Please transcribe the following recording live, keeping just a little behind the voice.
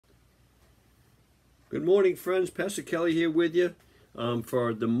Good morning, friends. Pastor Kelly here with you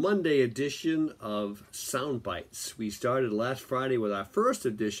for the Monday edition of Sound Bites. We started last Friday with our first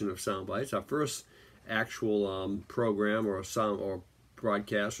edition of Sound Bites, our first actual program or sound or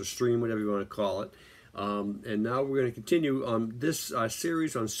broadcast or stream, whatever you want to call it. And now we're going to continue on this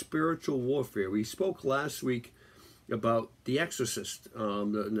series on spiritual warfare. We spoke last week about The Exorcist,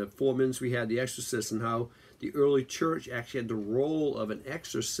 the 4 minutes we had, The Exorcist, and how the early church actually had the role of an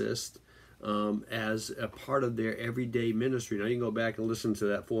exorcist as a part of their everyday ministry. Now you can go back and listen to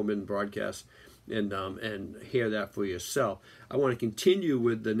that 4-minute broadcast and hear that for yourself. I want to continue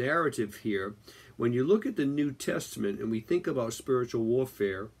with the narrative here. When you look at the New Testament and we think about spiritual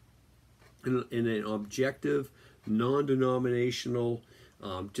warfare in an objective, non-denominational,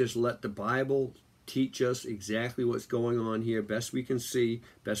 just let the Bible teach us exactly what's going on here, best we can see,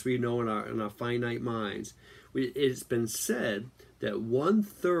 best we know in our finite minds. It's been said that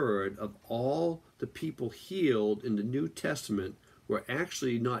 1/3 of all the people healed in the New Testament were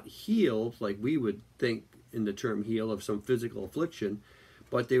actually not healed like we would think in the term heal of some physical affliction,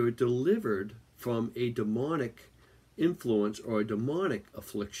 but they were delivered from a demonic influence or a demonic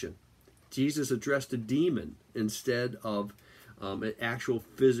affliction. Jesus addressed a demon instead of an actual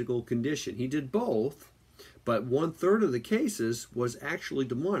physical condition. He did both, but 1/3 of the cases was actually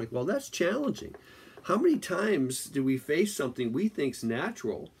demonic. Well, that's challenging. How many times do we face something we think's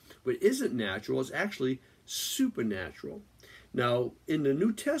natural, but isn't natural? It's actually supernatural. Now, in the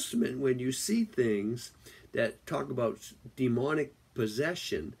New Testament, when you see things that talk about demonic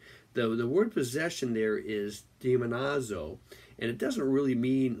possession, the word possession there is demonazo, and it doesn't really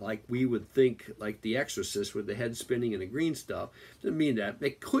mean like we would think, like The Exorcist with the head spinning and the green stuff. It doesn't mean that.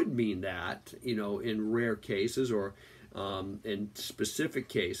 It could mean that, in rare cases or in specific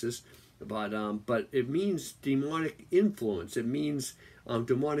cases. But it means demonic influence. It means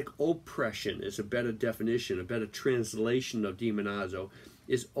demonic oppression is a better definition, a better translation of demonazo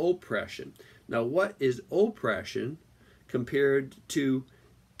is oppression. Now, what is oppression compared to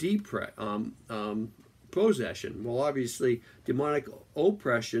possession? Well, obviously, demonic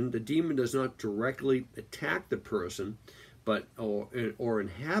oppression, the demon does not directly attack the person, or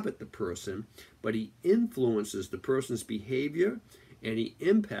inhabit the person, but he influences the person's behavior, and he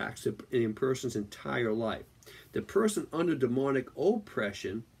impacts a person's entire life. The person under demonic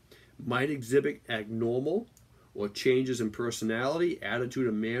oppression might exhibit abnormal or changes in personality, attitude,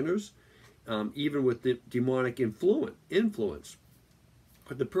 and manners, even with the demonic influence.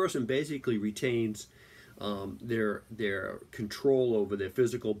 But the person basically retains their control over their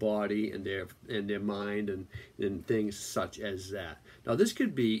physical body and their mind and things such as that. Now, this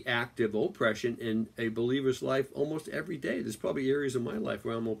could be active oppression in a believer's life almost every day. There's probably areas of my life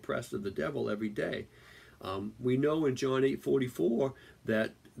where I'm oppressed of the devil every day. We know in John 8:44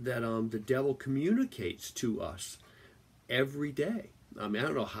 that the devil communicates to us every day. I mean, I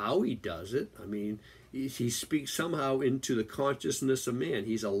don't know how he does it. I mean, he speaks somehow into the consciousness of man.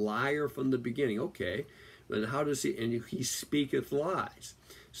 He's a liar from the beginning. Okay, and how does he? And he speaketh lies.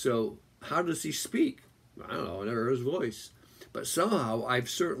 So how does he speak? I don't know. I never heard his voice, but somehow I've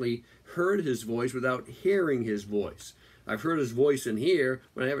certainly heard his voice without hearing his voice. I've heard his voice in here,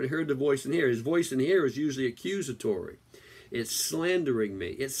 but I haven't heard the voice in here. His voice in here is usually accusatory. It's slandering me.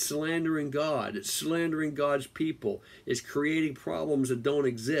 It's slandering God. It's slandering God's people. It's creating problems that don't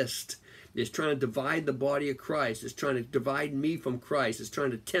exist. It's trying to divide the body of Christ. It's trying to divide me from Christ. It's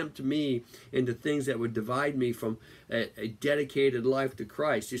trying to tempt me into things that would divide me from a dedicated life to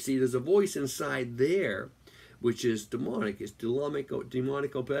Christ. You see, there's a voice inside there which is demonic. It's demonic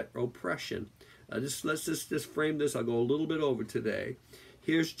oppression. Let's just frame this. I'll go a little bit over today.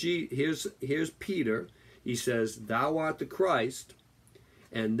 Here's Peter. He says, "Thou art the Christ,"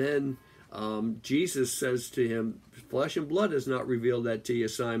 and then Jesus says to him, "Flesh and blood has not revealed that to you,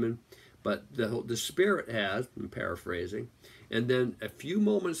 Simon, but the Spirit has." I'm paraphrasing. And then a few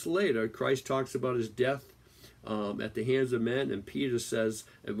moments later, Christ talks about his death at the hands of men, and Peter says,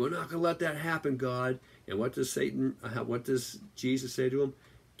 "We're not going to let that happen, God." And what does Jesus say to him?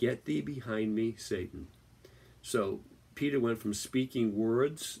 "Get thee behind me, Satan." So Peter went from speaking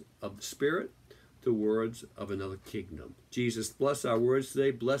words of the Spirit to words of another kingdom. Jesus, bless our words today.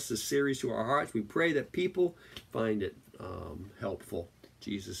 Bless this series to our hearts. We pray that people find it helpful. In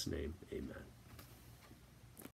Jesus' name, amen.